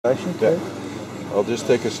Yeah. I'll just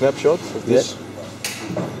take a snapshot of this.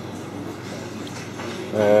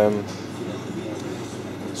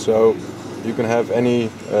 So you can have any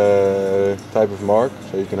type of mark.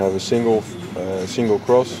 So you can have a single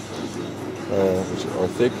cross, which are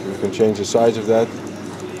thick. You can change the size of that.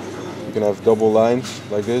 You can have double lines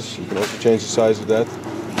like this. You can also change the size of that.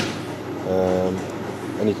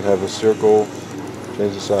 And you can have a circle,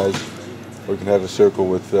 change the size. Or you can have a circle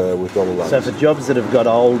with double lines. So for jobs that have got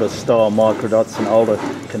older style microdots and older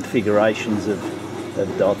configurations of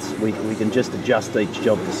dots, we can just adjust each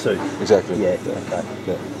job to suit. Exactly. Yeah. Okay.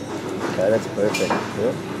 Yeah. Okay, that's perfect.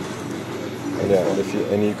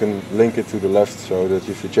 Yeah. And you can link it to the left, so that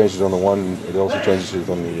if you change it on the one, it also changes it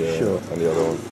on the other one.